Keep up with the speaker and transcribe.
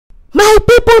My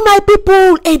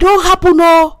people, it don't happen,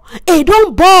 no. It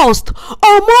don't burst.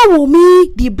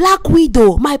 Wumi, the Black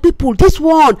Widow, my people, this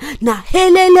one, na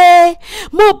helele.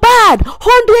 Mohbad,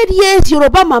 100 years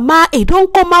Yoruba mama, it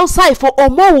don't come outside for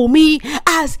Wumi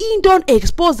as he don't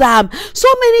expose them. So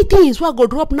many things we go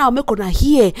drop now, make una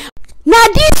hear. Now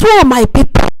this one, my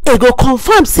people, e go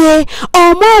confirm say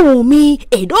Wumi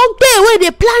e don tey wey dey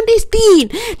plan this thing.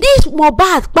 This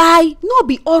Mohbad kpai no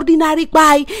be ordinary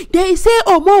kpai. They say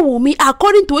Wumi,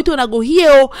 according to wetin una go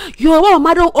hear, your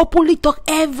mama don openly talk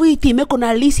everything. Make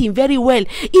una listen very well.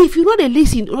 If you no dey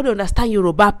listen, no dey understand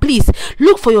Yoruba, please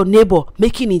look for your neighbor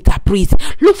making interpret.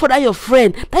 Look for that your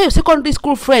friend, that your secondary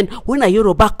school friend, when na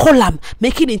Yoruba, call am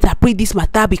making interpret this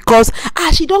matter, because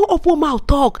as she don open mouth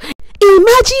talk.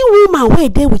 Imagine woman wey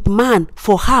dey with man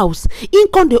for house, im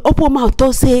come dey open mouth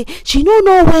talk say she no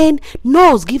know when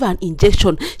nurse give an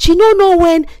injection, she no know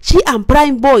when she and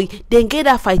prime boy dem get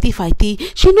that fighty.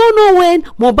 She no know when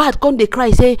Mohbad come dey cry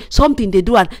say something dey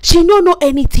do am. She no know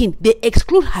anything. Dey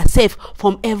exclude herself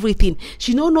from everything.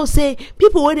 She no know say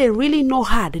people wey dey really know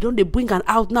her, they don dey bring am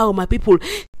out now. My people,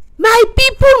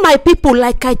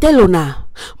 like I tell una,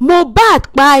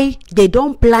 Mohbad kpai they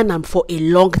don plan am for a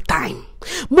long time.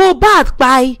 Mohbad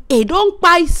kpai e don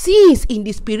kpai since in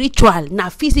the spiritual, na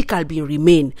physical bin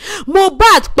remain.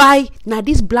 Mohbad kpai na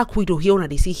this Black Widow here una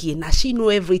dey see here, na she know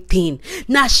everything.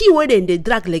 Na she wey dem dey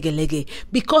drag lege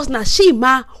because na she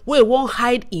ma wey wan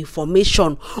hide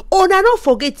information. Una no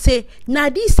forget say na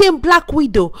this same Black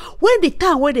Widow when the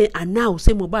time wey dem announce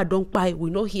say Mohbad don kpai,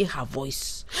 we no hear her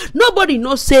voice. Nobody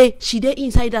know say she dey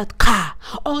inside that car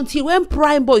until when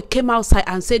prime boy came outside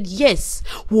and said yes,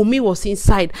 Wumi was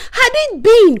inside. Had it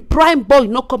been prime boy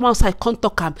no come outside come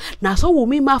talk am, na so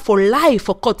Wumi ma for life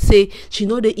for court say she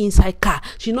no dey inside car,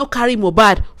 she no carry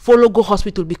Mohbad follow go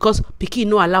hospital because pikin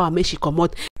no allow her make she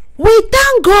comot. We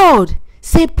thank God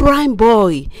say prime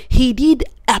boy he did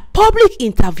a public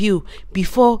interview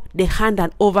before they hand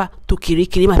am over to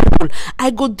Kirikiri. My people, I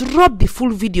go drop the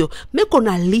full video, make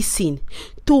una listen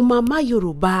to Mama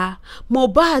Yoruba,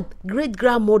 Mohbad great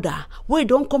grandmother wey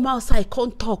don come outside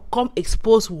come talk, come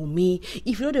expose Wumi.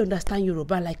 If you no dey understand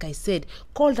Yoruba, like I said,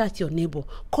 call that your neighbor,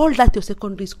 call that your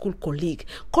secondary school colleague,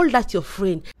 call that your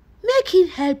friend, make him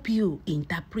help you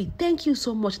interpret. Thank you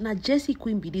so much. Now Jessie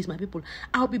Queen be this, my people.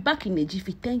 I'll be back in a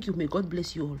jiffy. Thank you. May God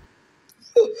bless you all.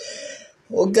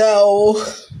 Ọ̀gá o,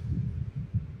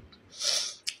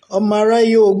 ọmọ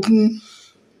aráyé ogun,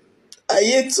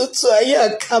 ayé tuntun, ayé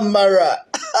àkàmàrà,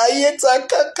 ayé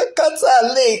takakakata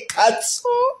lè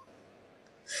kàtó.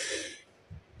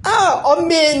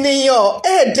 Ọmọ ènìyàn,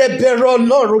 ẹ̀ẹ́dẹ̀bẹ̀rẹ̀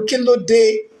Ọlọ́run, kí ló dé?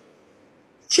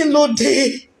 Kí ló dé?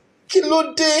 Kí ló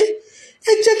dé?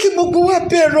 Ẹ jẹ́ kí gbogbo wa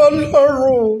bẹ̀rẹ̀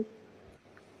Ọlọ́run.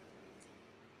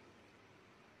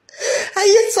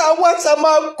 Ayé tá a wá tá a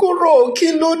máa kúrò, kí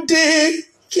ló dé?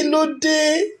 Kí ló dé?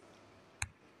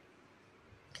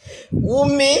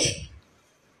 Wumi,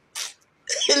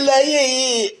 ìláyé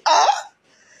yìí,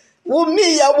 Wumi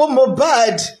ìyàwó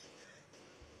Mohbad.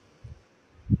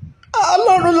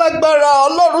 Ọlọ́run lágbára,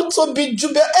 Ọlọ́run tóbi jù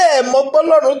bẹ́ẹ̀, mọ̀ pé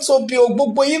Ọlọ́run tóbi o,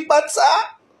 gbogbo yín pátá.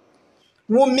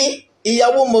 Wumi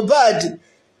ìyàwó Mohbad.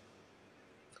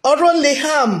 Ọ̀rọ̀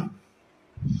Liam.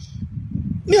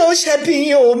 Mi ò ṣẹ̀bi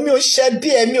yín o, mi ò ṣẹ̀bi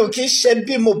ẹ, mi ò kì í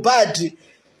ṣẹ̀bi Mohbad.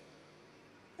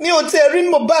 Mi ò tẹ̀ rí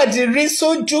Mohbad rí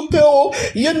sójú pé o,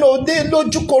 dé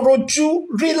lójúkorojú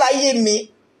rí láyé mi.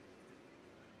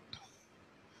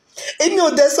 Èmi ò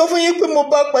dẹ̀ sọ fún yín pé mo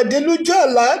bá pàdé lójú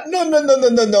àlá.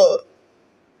 No.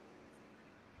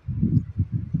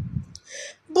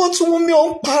 But Wumi ò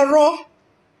ń parọ́.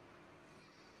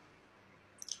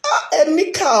 Ẹ̀mí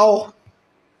kà ọ́.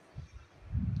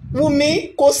 Wumi,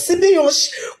 kò sí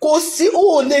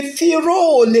o lè fi irọ́,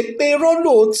 o lè pe irọ́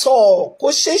lóòótọ́, kò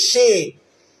ṣeé ṣe.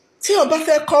 Tí o bá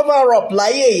fẹ́ cover up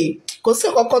láyé yìí, kò sí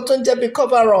kankan tó ń jẹ́ bí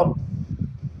cover up.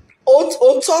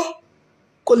 Òótọ́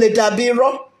kò lè dàbí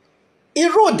irọ́.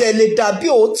 Irọ́ ò dẹ̀ lè dàbí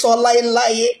òótọ́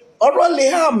láéláé. Ọ̀rọ̀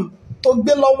Liam tó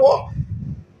gbé lọ́wọ́,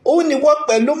 òun ni wọ́n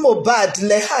pẹ̀lú Mohbad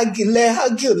lẹ́hàgì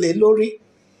lé lórí.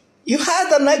 You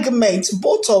had an argument,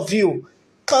 both of you,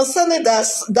 concerning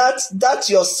that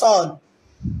your son,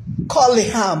 call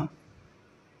Liam.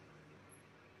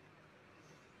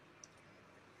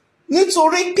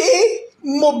 Nítorí pé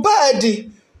Mohbad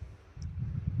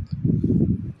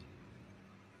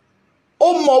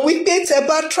ó mọ̀ wípé tẹ́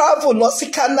bá travel lọ sí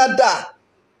Canada,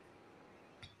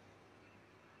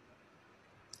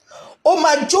 ó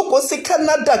máa jókòó sí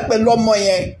Canada pẹ̀lú ọmọ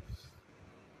yẹn.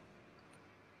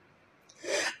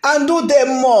 And ó dẹ̀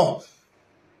mọ̀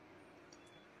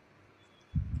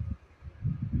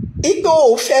ìgbà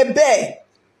ò fẹ́ bẹ́ẹ̀.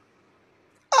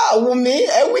 Wumi,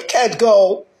 a wicked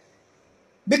girl.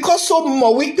 because ó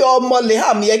mọ̀ wípé ọmọ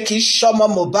Liam yẹn kì í ṣọmọ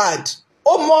Mohbad.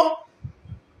 Ó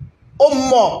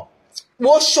mọ̀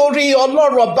wọ́n sórí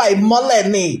ọlọ́run ọba ìmọ́lẹ̀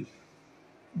ni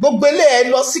gbogbo ilé ẹ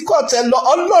lọ sí kọ́ọ̀tù lọ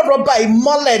ọlọ́run ọba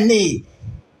ìmọ́lẹ̀ ni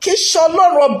kì í ṣe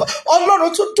ọlọ́run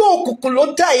tó dó òkùnkùn ló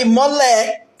dá ìmọ́lẹ̀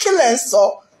kí lẹ̀ ń sọ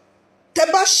tẹ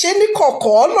bá ṣe ní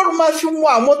kọ̀kọ̀ ọlọ́run máa fi mú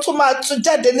àwọn tó máa tú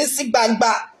jáde ní sí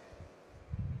gbangba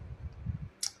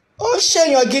ó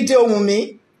ṣèyàn gidi ohun mi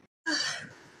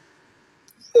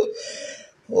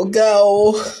ó ga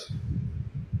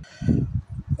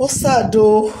ó ṣàdó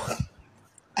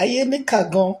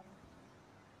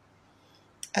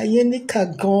ayé níkà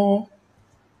gan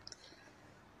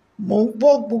mo ń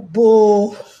gbọ́ gbogbo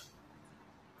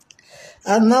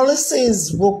analysis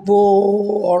gbogbo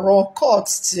ọ̀rọ̀ court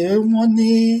tí wọ́n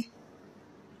ní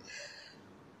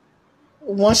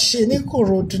wọ́n ṣe ní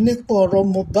Ìkòròdú nípa ọ̀rọ̀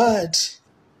Mohbad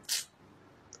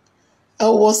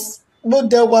mo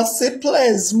dẹ̀ wá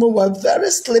sleepless mo wà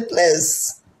very sleepless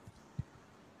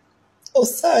ó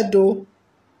ṣàdó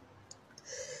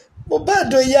Mohbad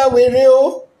ya wèrè o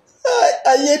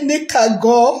ayé níkà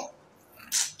gan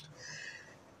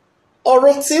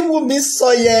ọ̀rọ̀ tí Wumi sọ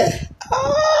yẹn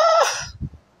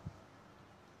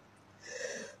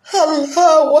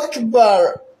Allahu Akbar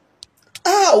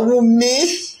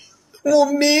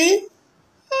Wumi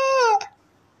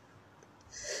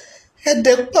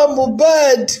ẹ̀dẹ̀ pa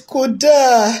Mohbad kódà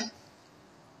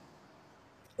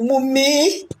Wumi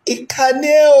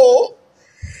ìkànnì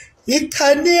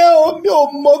ẹ̀ o mi ò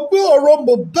mọ̀ pé ọ̀rọ̀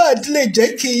Mohbad lè jẹ́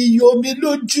kí n yọ mi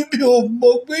lójú mi ò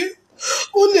mọ̀ pé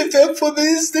ó lè fẹ́ fún mi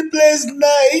sleepless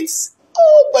night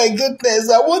oh my goodness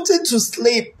I wanted to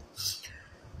sleep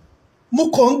mo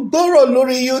kàn ń gbọ́rọ̀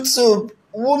lórí YouTube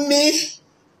Wumi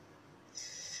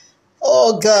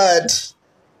oh God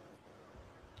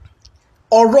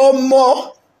ọ̀rọ̀ ọmọ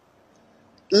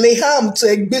Liam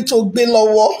tó gbé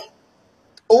lọ́wọ́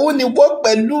òun ni wọ́n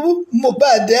pẹ̀lú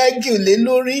Mohbad argue lé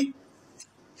lórí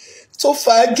tó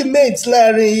fa argument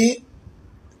láàrin yìí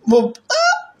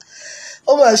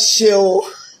ó mà ṣe o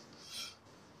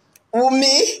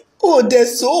Wumi ò lè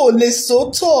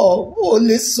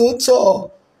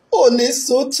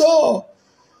sòótọ́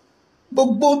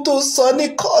gbogbo tó sọ ní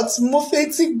court mo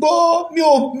fetí gbọ́ mi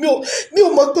ò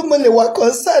mọ̀ pé mo lè wà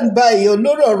concern báyìí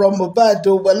olórí ọ̀rọ̀ Mohbad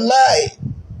o wàláì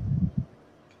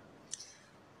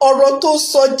ọ̀rọ̀ tó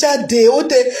sọ jáde ó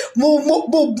dé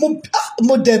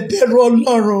mo dẹ̀ bẹ̀rù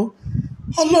ọlọ́run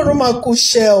máa kú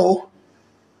ṣẹ́ o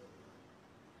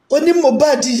ó ní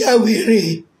Mohbad ya wèrè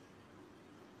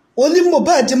ó ní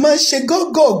Mohbad máa ń ṣe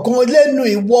gángan lẹ́nu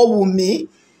ìwọ Wùmí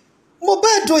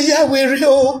Mohbad ò ya wèrè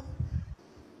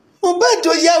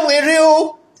o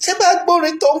ṣé bá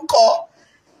gbórin tó ń kọ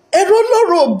ẹ̀rọ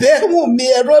ọlọ́run ò bẹ́ Wùmí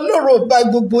ẹ̀rọ ọlọ́run ò bá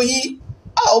gbogbo yín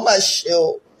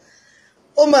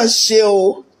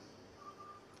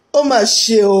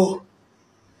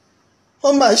ó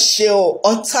mà ṣe o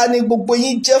ọ̀tá ni gbogbo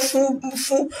yín jẹ́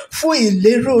fún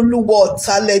ìlérí Olúwa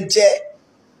ọ̀tá lẹ jẹ́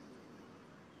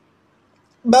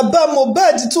bàbá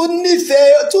Mohbad tó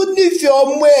nífẹ̀ẹ́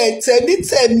ọmọ ẹ̀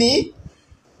tẹ̀mítẹ̀mí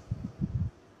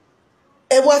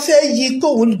ẹ wá fẹ́ yí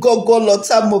tóun gọ́gọ́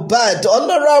lọ́tà Mohbad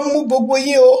ọlọ́run á mú gbogbo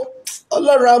yín o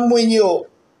ọlọ́run á mú yín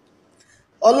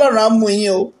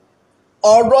o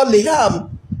ọ̀rọ̀ Liam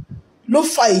ló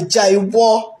fa ìjà ìwọ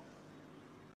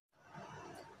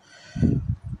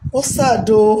ó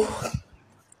ṣàdó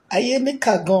ayé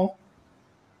níkà gan